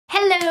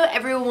Hello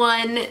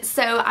everyone!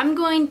 So I'm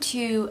going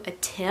to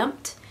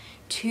attempt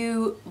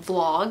to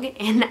vlog,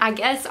 and I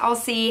guess I'll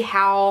see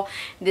how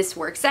this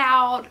works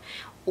out,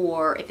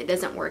 or if it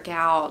doesn't work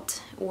out,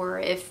 or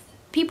if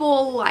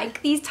people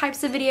like these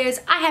types of videos.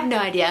 I have no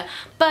idea,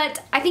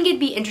 but I think it'd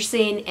be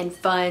interesting and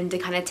fun to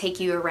kind of take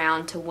you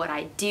around to what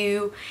I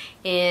do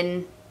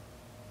in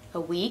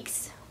a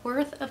week's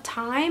worth of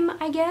time,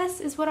 I guess,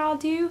 is what I'll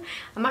do.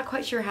 I'm not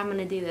quite sure how I'm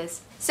gonna do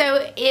this.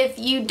 So if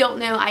you don't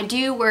know, I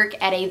do work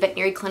at a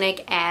veterinary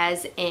clinic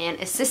as an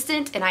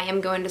assistant, and I am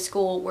going to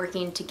school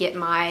working to get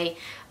my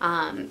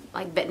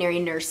like veterinary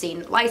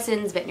nursing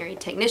license, veterinary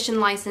technician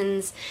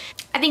license.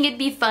 I think it'd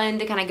be fun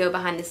to kind of go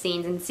behind the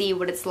scenes and see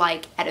what it's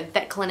like at a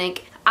vet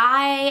clinic.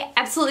 I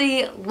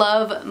absolutely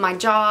love my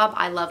job.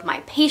 I love my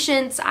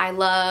patients. I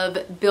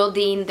love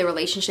building the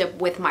relationship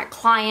with my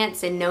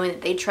clients and knowing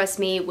that they trust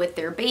me with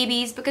their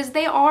babies, because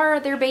they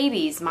are their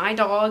babies. My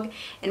dog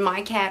and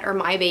my cat are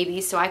my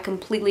babies, so I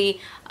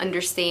completely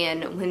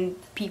understand when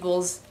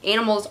people's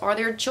animals are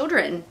their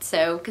children.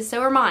 So, because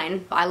so are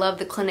mine. I love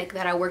the clinic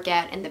that I work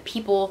at and the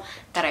people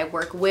that I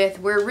work with.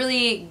 We're a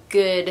really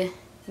good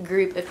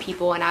group of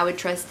people, and I would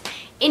trust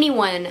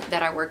anyone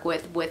that I work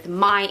with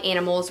my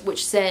animals,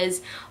 which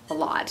says a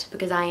lot,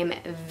 because I am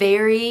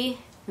very,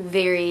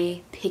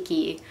 very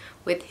picky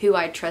with who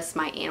I trust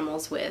my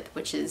animals with,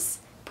 which is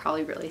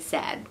probably really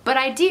sad. But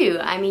I do.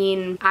 I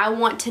mean, I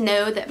want to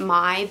know that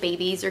my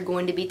babies are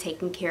going to be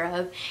taken care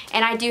of,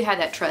 and I do have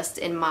that trust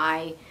in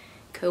my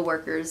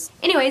co-workers.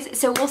 Anyways,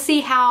 so we'll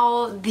see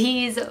how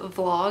these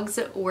vlogs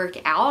work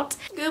out.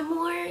 Good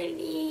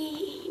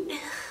morning.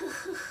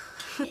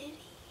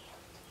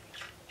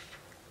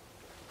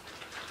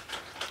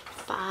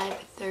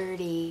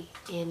 5:30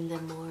 in the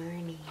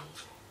morning.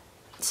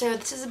 So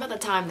this is about the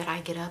time that I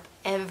get up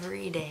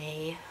every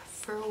day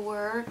for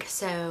work,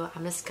 so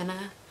I'm just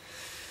gonna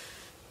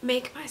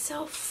make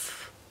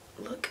myself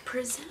look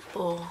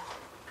presentable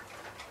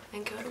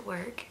and go to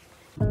work.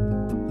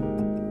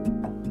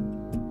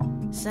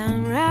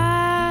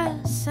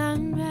 Sunrise,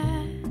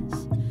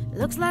 sunrise,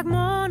 looks like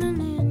morning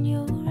in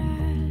your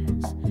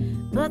eyes,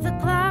 but the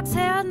clock's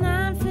held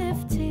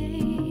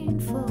 9:15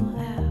 for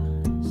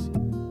hours.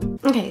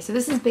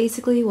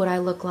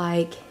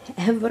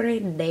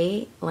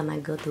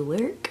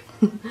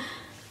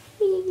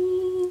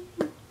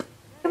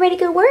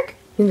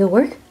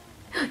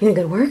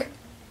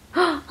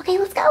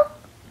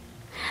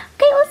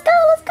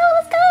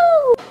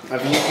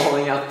 Of you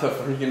pulling out the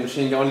freaking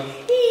machine going,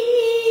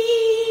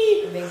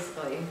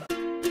 Basically.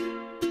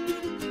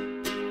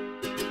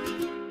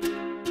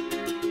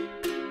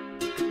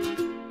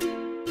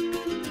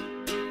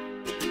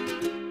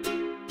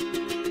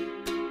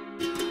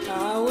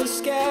 I was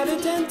scared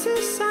of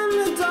dentists and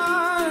the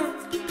dark.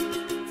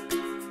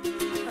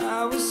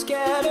 I was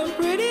scared of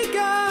pretty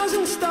girls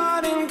and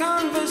starting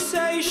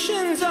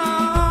conversations.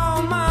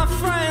 All my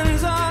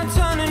friends are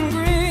turning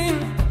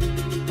green.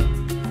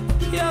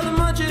 Yeah, the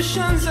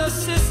magician's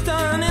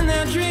assistant in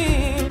their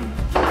dream.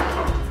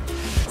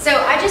 So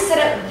I just set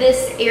up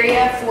this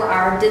area for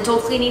our dental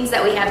cleanings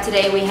that we have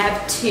today. We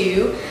have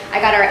two.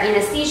 I got our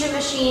anesthesia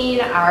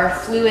machine, our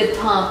fluid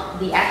pump,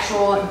 the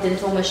actual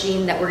dental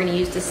machine that we're gonna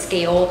use to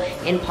scale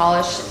and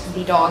polish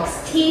the dog's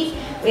teeth.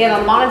 We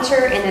have a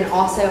monitor, and then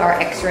also our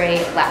x-ray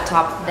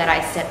laptop that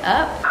I set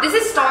up. This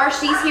is Star.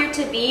 She's here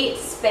to be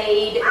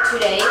spayed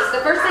today. So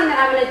the first thing that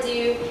I'm gonna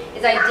do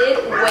is I did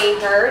weigh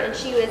her, and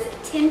she was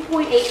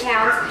 10.8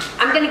 pounds.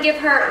 I'm gonna give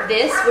her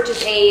this, which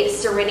is a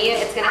Serenia.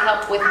 It's gonna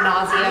help with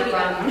nausea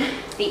from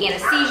the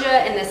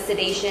anesthesia and the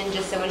sedation,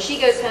 just so when she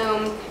goes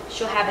home,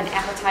 she'll have an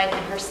appetite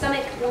and her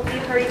stomach won't be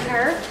hurting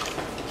her.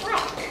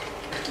 What?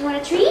 You want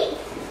a treat?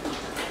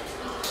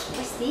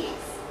 What's this?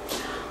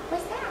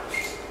 What's that?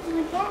 You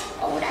want that?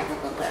 Oh, that's a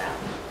good girl.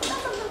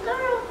 That's a good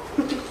girl.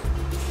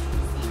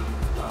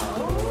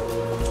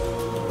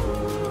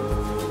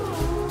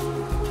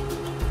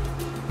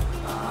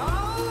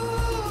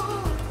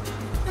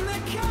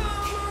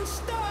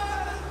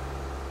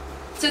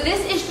 So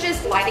this is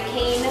just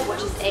lidocaine,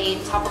 which is a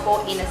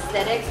topical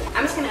anesthetic.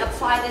 I'm just gonna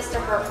apply this to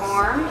her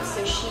arm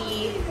so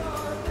she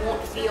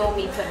won't feel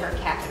me put her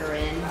catheter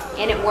in.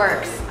 And it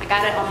works. I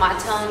got it on my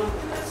tongue.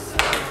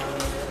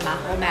 My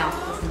whole mouth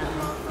is numb.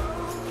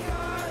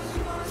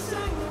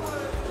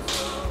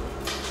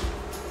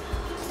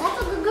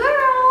 That's a good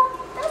girl.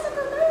 That's a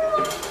good girl.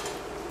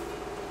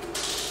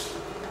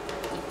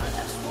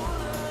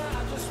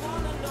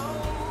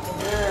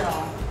 Good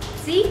girl.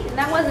 See? And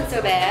that wasn't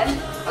so bad.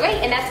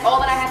 Okay, and that's all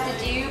that I have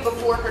to do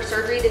before her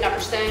surgery. Then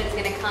Dr. Stone is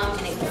going to come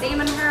and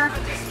examine her.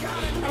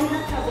 And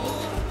her cubby.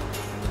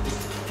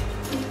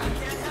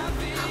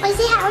 Let's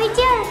see how we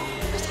do.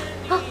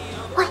 Oh,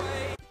 what?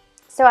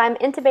 So I'm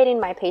intubating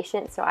my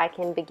patient so I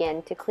can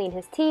begin to clean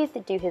his teeth,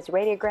 do his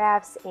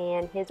radiographs,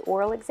 and his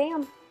oral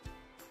exam.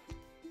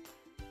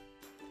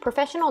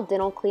 Professional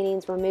dental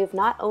cleanings remove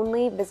not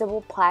only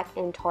visible plaque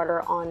and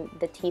tartar on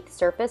the teeth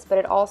surface, but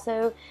it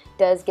also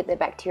does get the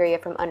bacteria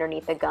from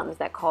underneath the gums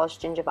that cause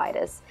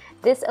gingivitis.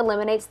 This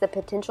eliminates the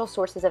potential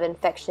sources of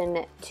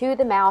infection to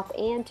the mouth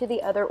and to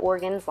the other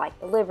organs like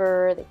the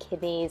liver, the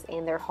kidneys,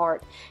 and their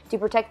heart to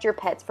protect your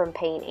pets from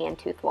pain and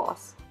tooth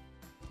loss.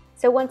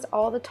 So once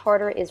all the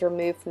tartar is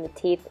removed from the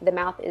teeth, the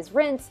mouth is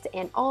rinsed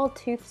and all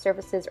tooth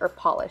surfaces are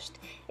polished.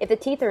 If the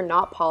teeth are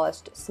not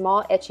polished,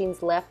 small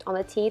etchings left on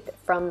the teeth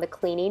from the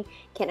cleaning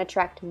can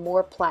attract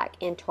more plaque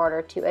and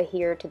tartar to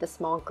adhere to the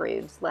small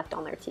grooves left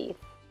on their teeth.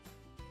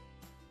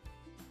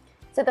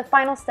 So the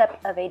final step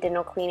of a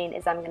dental cleaning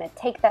is I'm going to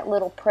take that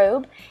little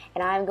probe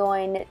and I'm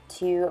going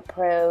to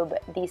probe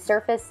the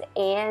surface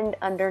and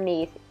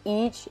underneath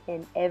each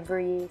and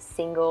every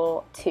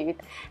single tooth.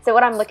 So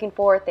what I'm looking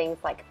for are things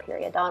like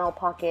periodontal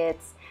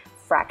pockets,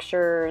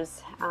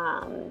 fractures,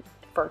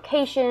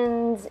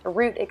 furcations,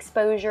 root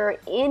exposure,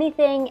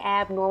 anything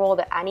abnormal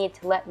that I need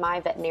to let my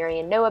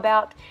veterinarian know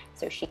about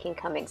so she can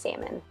come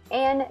examine.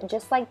 And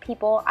just like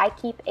people, I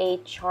keep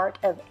a chart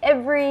of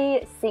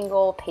every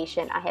single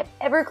patient I have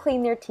ever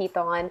cleaned their teeth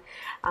on,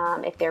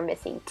 if they're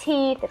missing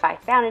teeth, if I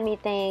found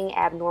anything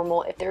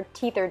abnormal, if their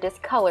teeth are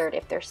discolored,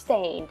 if they're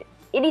stained,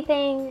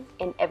 anything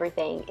and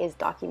everything is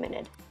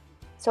documented.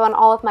 So on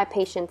all of my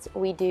patients,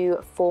 we do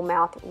full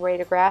mouth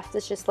radiographs.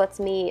 This just lets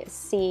me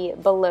see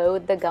below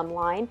the gum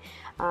line.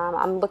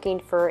 I'm looking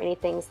for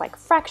anything like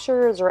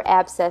fractures or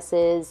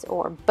abscesses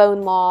or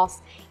bone loss.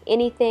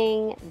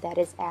 Anything that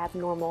is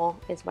abnormal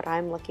is what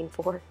I'm looking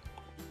for.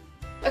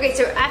 Okay,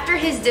 so after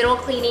his dental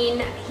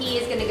cleaning, he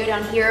is gonna go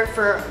down here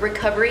for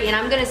recovery, and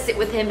I'm gonna sit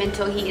with him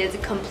until he is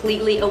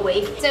completely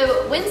awake.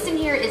 So Winston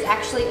here is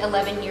actually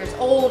 11 years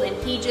old, and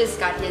he just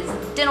got his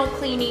dental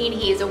cleaning.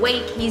 He is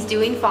awake, he's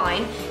doing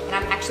fine, and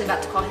I'm actually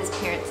about to call his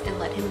parents and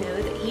let him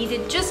know that he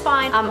did just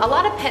fine. A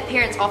lot of pet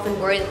parents often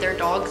worry that their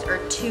dogs are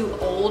too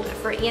old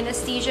for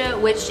anesthesia,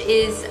 which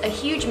is a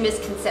huge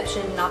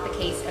misconception, not the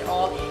case at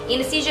all.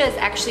 Anesthesia is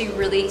actually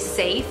really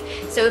safe,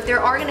 so if there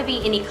are gonna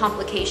be any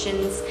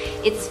complications,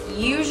 it's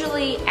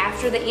usually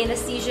after the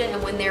anesthesia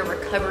and when they're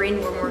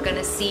recovering when we're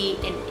gonna see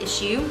an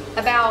issue.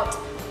 About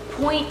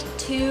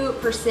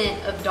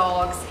 0.2% of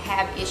dogs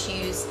have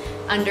issues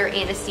under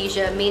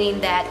anesthesia, meaning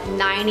that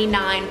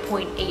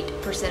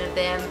 99.8% of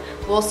them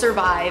will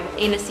survive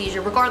anesthesia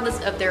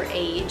regardless of their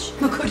age.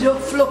 Look at how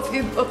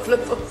fluffy, fluff,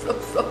 fluff,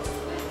 fluff, fluff.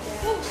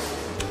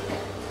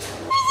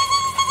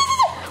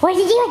 What are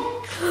you doing?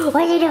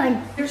 What are you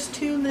doing? There's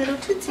 2 little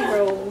Tootsie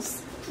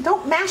Rolls.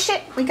 Don't mash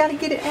it. We got to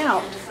get it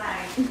out.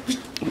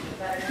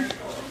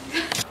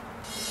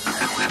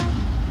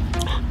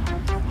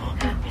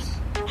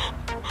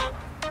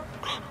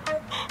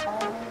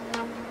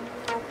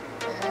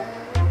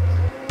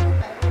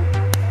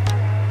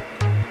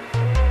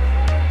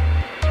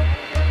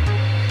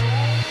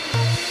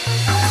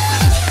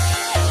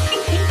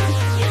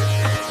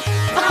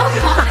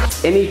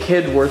 Any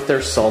kid worth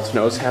their salt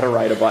knows how to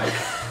ride a bike.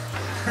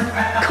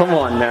 Come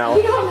on now.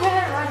 You don't know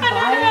how to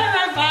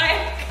ride a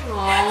bike?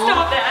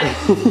 Stop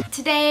that.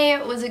 Today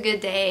was a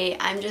good day.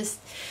 I'm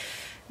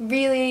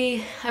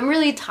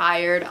really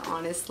tired,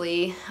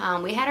 honestly.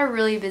 We had a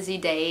really busy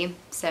day,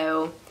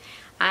 so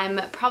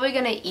I'm probably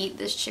gonna eat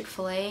this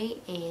Chick-fil-A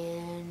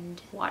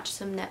and watch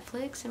some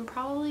Netflix and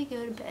probably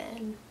go to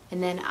bed.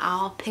 And then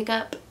I'll pick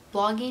up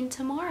vlogging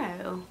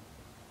tomorrow.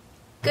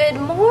 Good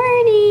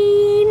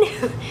morning!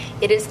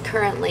 It is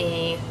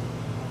currently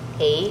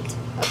 8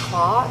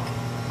 o'clock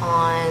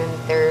on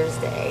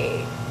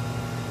Thursday.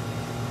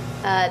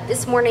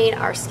 This morning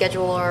our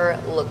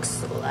scheduler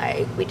looks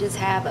like we just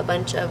have a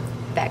bunch of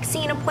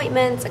vaccine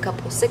appointments, a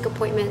couple sick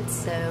appointments,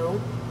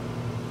 so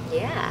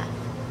yeah,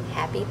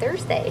 happy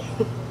Thursday.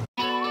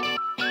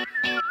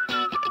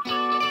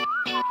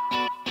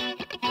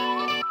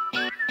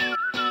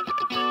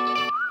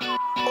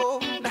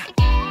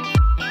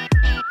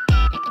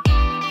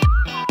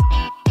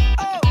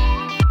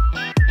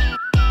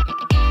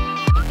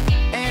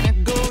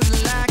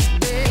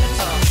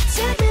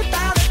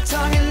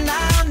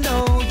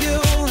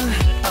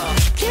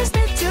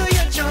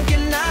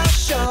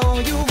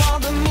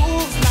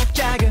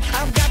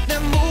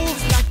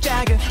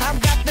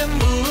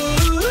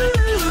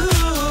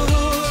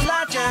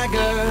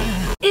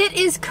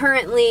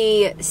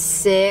 Currently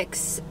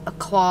 6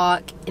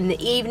 o'clock in the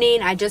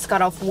evening. I just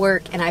got off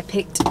work and I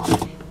picked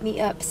me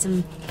up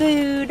some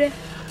food,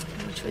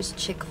 which was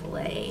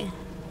Chick-fil-A.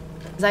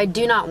 Because I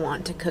do not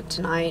want to cook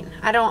tonight.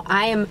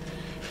 I am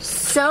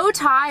so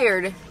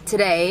tired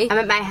today. I'm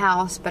at my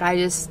house, but I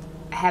just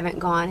haven't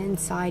gone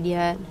inside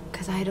yet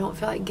because I don't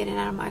feel like getting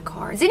out of my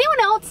car. Does anyone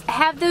else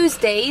have those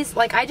days?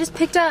 Like, I just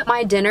picked up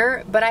my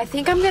dinner, but I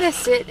think I'm gonna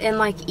sit and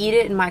like eat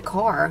it in my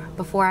car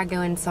before I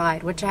go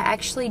inside, which I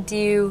actually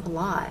do a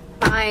lot.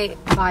 My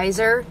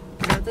visor,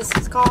 is that what this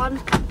is called,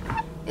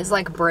 is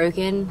like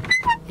broken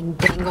and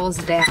dangles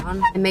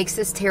down and makes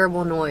this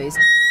terrible noise.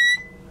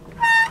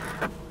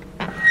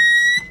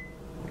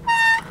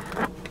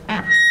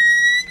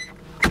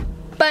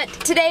 But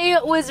today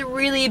was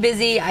really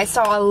busy. I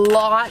saw a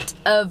lot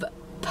of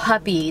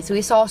puppies.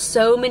 We saw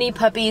so many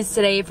puppies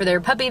today for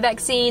their puppy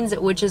vaccines,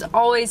 which is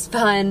always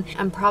fun.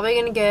 I'm probably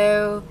gonna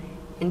go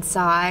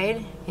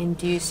inside and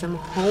do some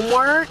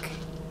homework.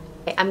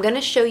 I'm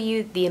gonna show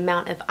you the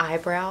amount of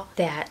eyebrow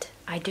that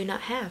I do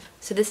not have.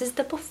 So this is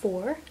the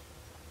before.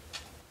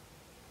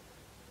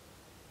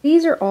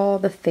 These are all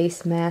the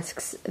face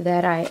masks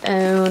that I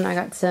own. I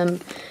got some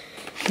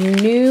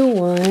new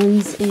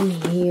ones in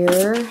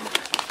here.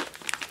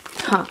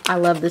 Huh, I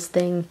love this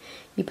thing.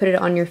 You put it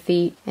on your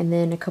feet and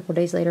then a couple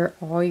days later,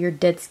 all your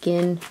dead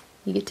skin,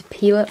 you get to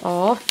peel it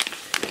off.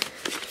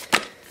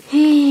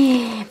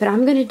 But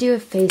I'm gonna do a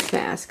face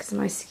mask because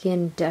my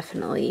skin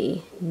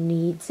definitely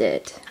needs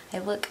it. I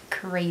look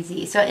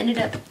crazy. So I ended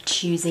up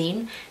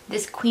choosing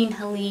this Queen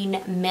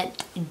Helene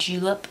Mint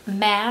Julep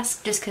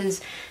mask just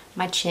because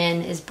my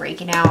chin is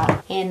breaking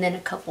out, and then a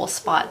couple of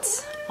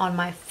spots on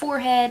my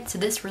forehead. So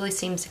this really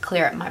seems to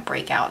clear up my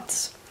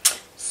breakouts.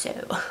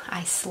 So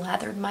I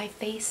slathered my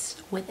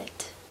face with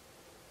it.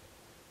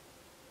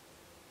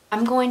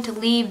 I'm going to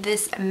leave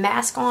this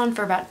mask on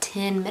for about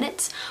 10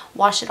 minutes,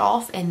 wash it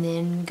off, and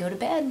then go to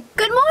bed.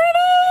 Good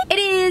morning! It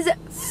is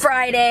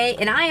Friday,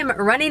 and I am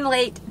running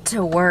late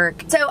to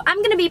work. So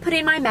I'm gonna be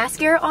putting my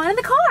mascara on in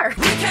the car.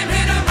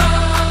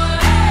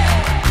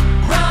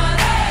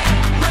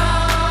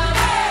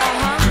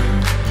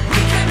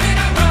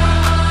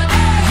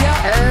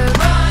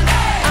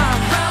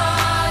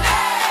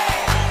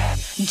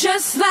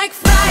 Just like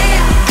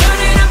fire,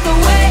 burning up the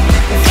way.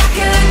 If I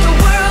can light the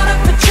world up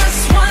for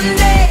just one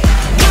day,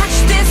 watch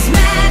this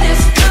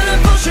madness,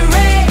 colorful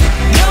charade.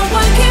 No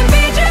one can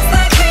be just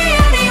like me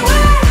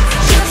anywhere.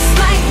 Just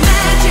like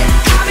magic,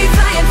 I'll be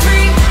flying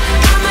free.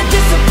 I'ma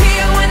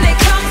disappear when they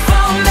come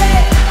for me.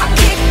 I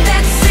kick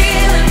that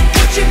ceiling,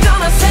 what you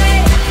gonna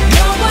say?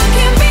 No one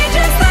can be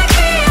just like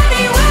me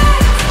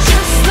anywhere.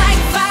 Just like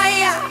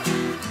fire.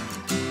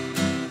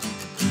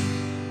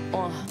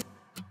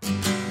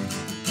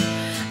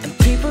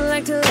 People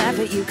like to laugh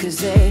at you cause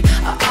they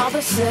are all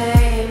the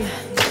same.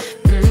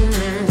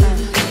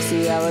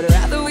 See, I would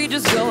rather we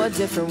just go a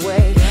different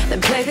way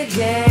than play the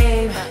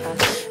game.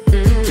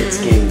 It's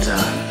game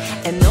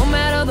time. And no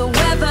matter the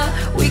weather,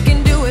 we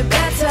can do it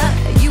better.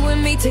 You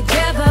and me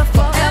together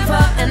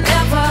forever and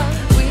ever.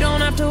 We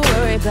don't have to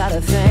worry about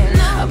a thing,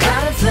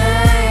 about a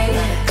thing.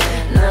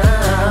 No.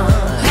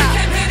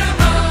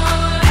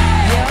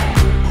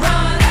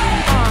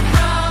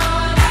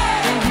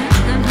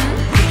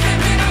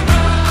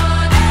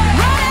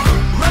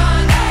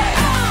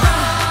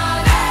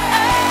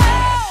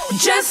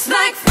 Just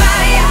like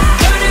fire,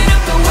 burning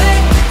up the way.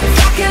 If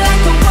I can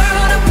light the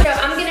world up. So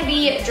I'm gonna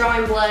be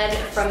drawing blood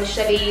from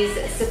Chevy's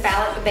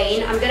cephalic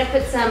vein. I'm gonna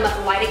put some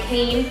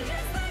lidocaine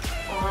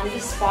on the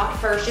spot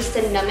first just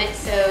to numb it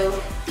so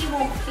he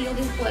won't feel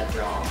his blood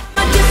draw.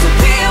 I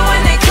disappear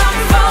when they come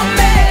for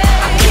me.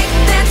 I kick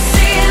that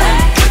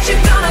ceiling, what you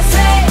gonna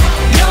say?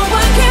 No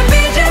one can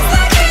be just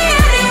like me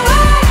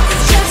anyway.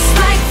 Just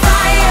like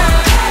fire,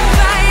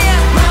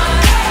 fire.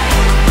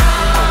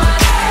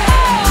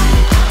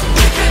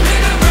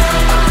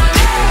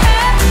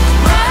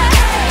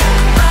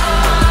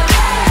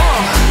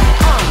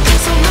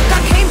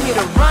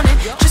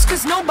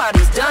 Cause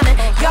nobody's done it.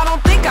 Y'all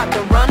don't think I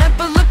can run it,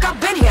 but look, I've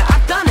been here,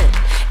 I've done it.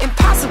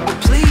 Impossible,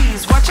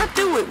 please. Watch, I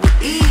do it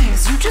with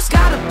ease. You just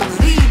gotta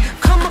believe.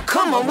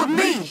 Come on with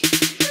me.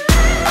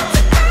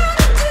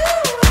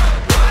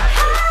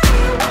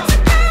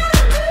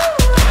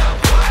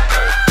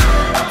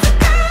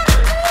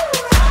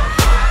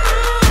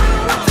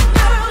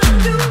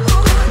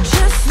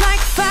 Just like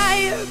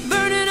fire,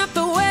 burning up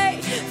the way.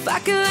 If I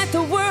could light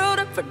the world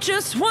up for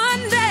just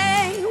one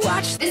day.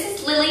 Watch. This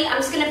is Lily. I'm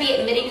just going to be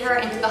admitting her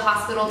into the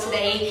hospital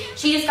today.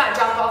 She just got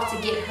dropped off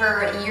to get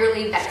her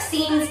yearly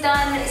vaccines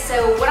done.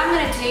 So what I'm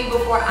going to do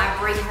before I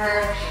bring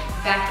her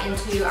back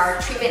into our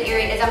treatment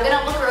area is I'm going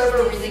to look her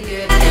over really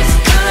good.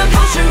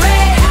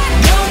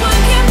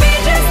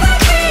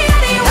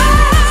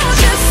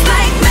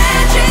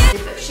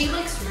 But she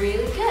looks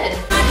really good.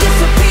 I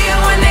disappear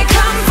when they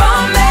come for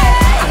me.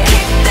 I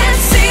kick that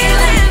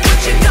ceiling, what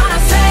you gonna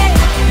say?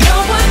 No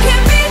one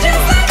can be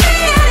just like me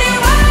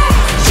anyway.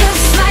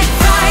 Just like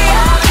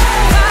fire,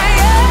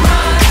 fire.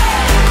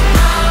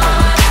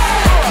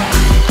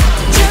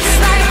 Just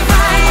like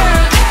fire.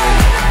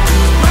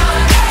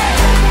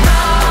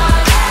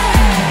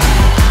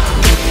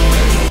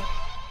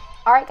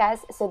 Alright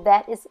guys, so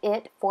that is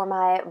it for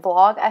my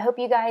vlog. I hope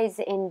you guys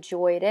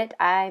enjoyed it.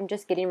 I'm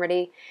just getting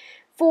ready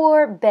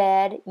for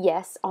bed.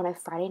 Yes, on a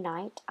Friday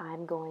night,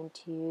 I'm going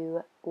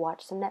to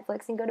watch some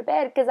Netflix and go to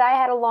bed because I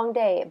had a long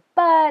day.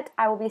 But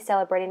I will be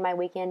celebrating my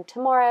weekend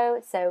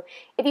tomorrow. So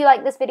if you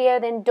like this video,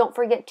 then don't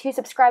forget to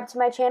subscribe to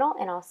my channel,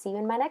 and I'll see you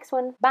in my next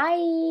one.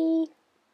 Bye!